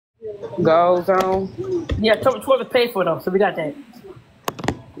Gold zone. Yeah, Toilet paid for though, so we got that.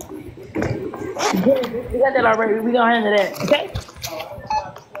 We got that already. We gonna handle that, okay?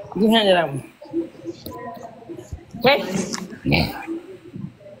 We can handle that one, okay?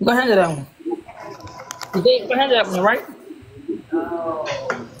 We gonna handle that one. Okay, we gonna handle that one, right?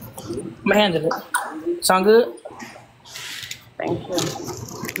 I'm gonna handle it. Sound good? Thank you.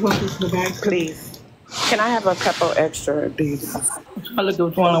 Want this in the bag, please? Can I have a couple extra of these? I look at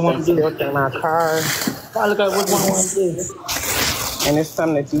which one I want to do. Silk in my car. I look at which one I want to do. And it's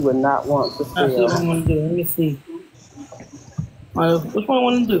something that you would not want to I see what I steal. want to do. Let me see. Which one I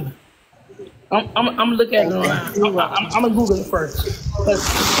want to do? I'm looking at it. I'm gonna Google it first.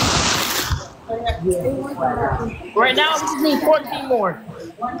 Right now, we just need 14 more.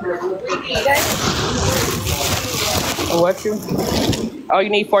 Okay? What you? Oh, you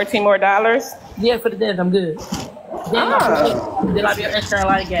need $14 more? Yeah, for the dance, I'm good. Then I'll be an extra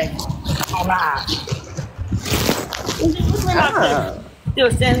light gang. All right.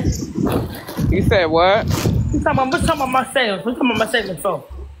 Still standing. You said what? What's talking about my savings? What's talking about my savings for?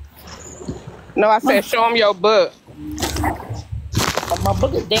 No, I said show them your book. My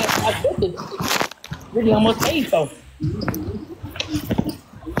book is damn. My book is really almost paid for.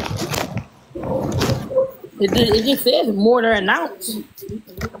 It just says more than an ounce.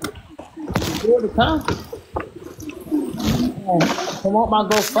 More to come. I want my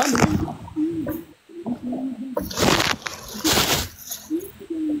GoFundMe.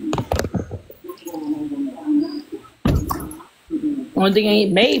 Only thing I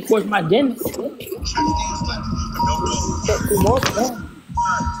ain't made for is my dentist.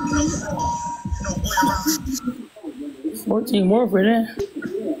 14 more for that.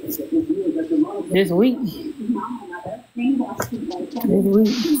 This week.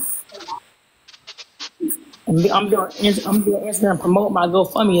 I'm doing Instagram promote my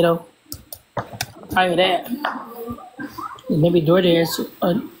GoFundMe though. Tell you that. Maybe DoorDash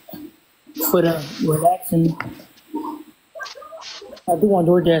for the relaxing. I do want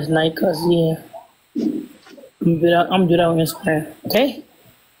DoorDash tonight because yeah, I'm gonna do that on Instagram. Okay.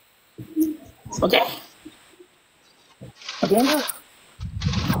 Okay. Okay.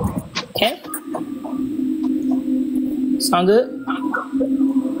 Okay. Sound good?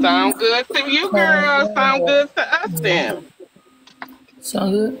 Sound good to you, girl. Sound good to us, then.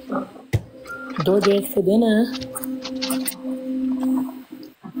 Sound good? DoorDash for dinner.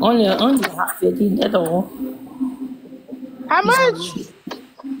 Only hot 50, that's all. How much?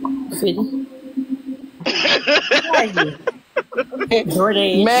 50.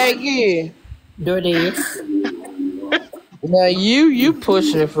 DoorDash. Maggie. DoorDash. Now you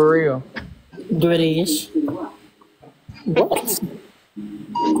pushing it for real. DoorDash. What?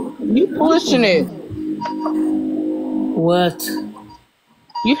 You pushing it. What?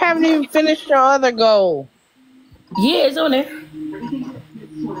 You haven't even finished your other goal. Yeah, it's on there.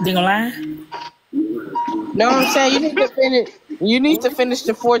 They gonna lie? No, I'm saying you need to finish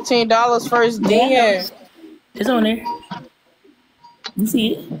the $14 first, then. It's on there. You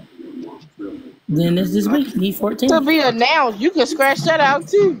see it? Then it's this week. Need 14. To be announced. You can scratch that out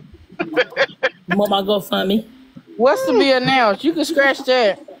too. You want my GoFundMe? What's to be announced? You can scratch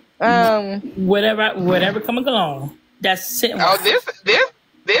that. Whatever coming along. That's sitting. Oh,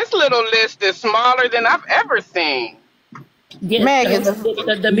 this little list is smaller than I've ever seen. Yeah, Megan,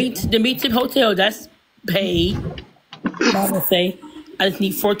 the meat tip hotel, that's paid. I'm gonna say I just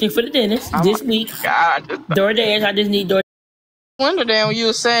need 14 for the dentist this week. God. DoorDash, I just need DoorDash wonder then when you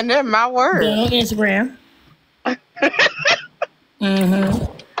were saying that, my word. on Instagram.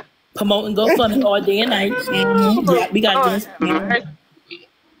 Promoting GoFundMe all day and night. Yeah, we got this.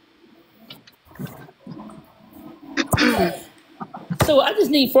 So I just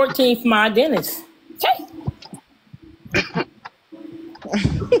need 14 for my dentist. Okay.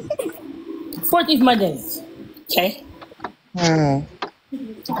 14 for my dentist. Okay.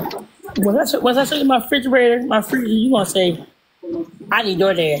 Once I show you my refrigerator, you gonna say, I need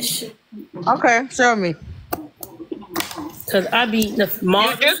DoorDash. Okay, show me. Cause I be the mom.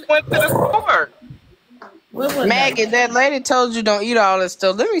 You just went to the store. Maggie, that lady told you don't eat all that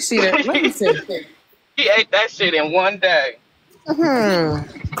stuff. Let me see that. Let me see. He ate that shit in one day. You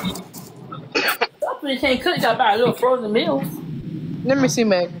can't cook. Y'all buy a little frozen meals. Let me see,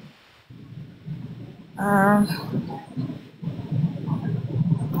 Maggie.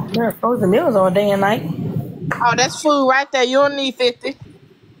 There are frozen meals all day and night. Oh, that's food right there. You don't need 50.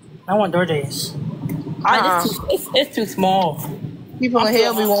 I want DoorDash. It's too small. People in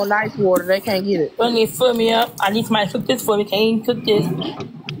hell be want ice water. They can't get it. Don't need to fill me up. I need somebody to cook this for me. Can't even cook this.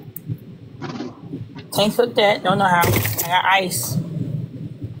 Can't cook that. Don't know how. I got ice.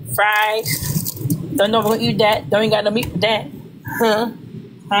 fries. Don't know if we're gonna eat that. Don't ain't got no meat for that. Huh?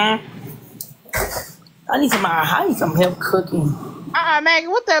 Huh? I need some help cooking. Maggie,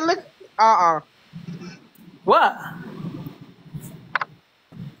 what that look? What?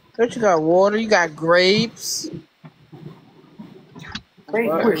 What you got? Water. You got grapes. Great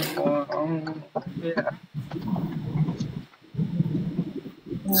work. Yeah.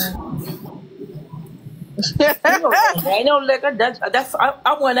 Ain't no liquor.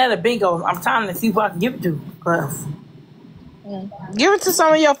 I want that at bingo. I'm trying to see who I can give it to. Give it to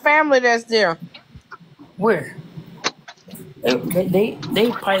some of your family that's there. Where? They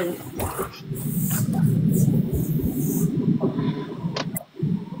probably.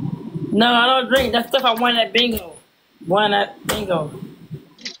 No, I don't drink. That stuff I won at bingo. Trying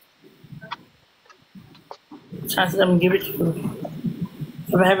to see if I can give it to you.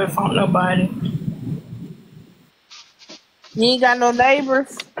 If I haven't found nobody. You ain't got no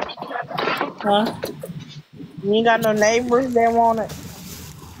neighbors. Huh? You ain't got no neighbors that want it.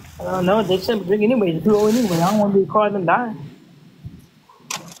 I don't know. They shouldn't drink anyway. They're too old anyway. I don't want to be caught and die.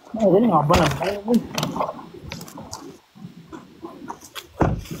 No, they ain't gonna burn up.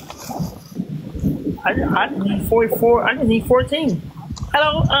 I just need 44. I just need 14.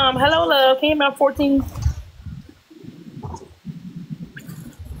 Hello, love. Can you make 14?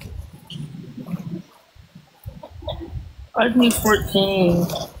 I just need 14.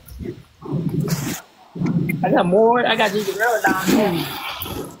 I got more. I got ginger ale down here.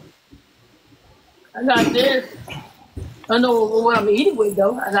 I got this. I don't know what I'm eating with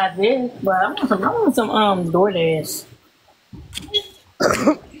though. I got this, but I want some DoorDash.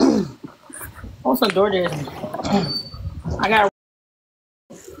 I want some DoorDash. I got.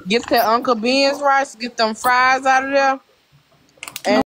 Get that Uncle Ben's rice. Get them fries out of there. And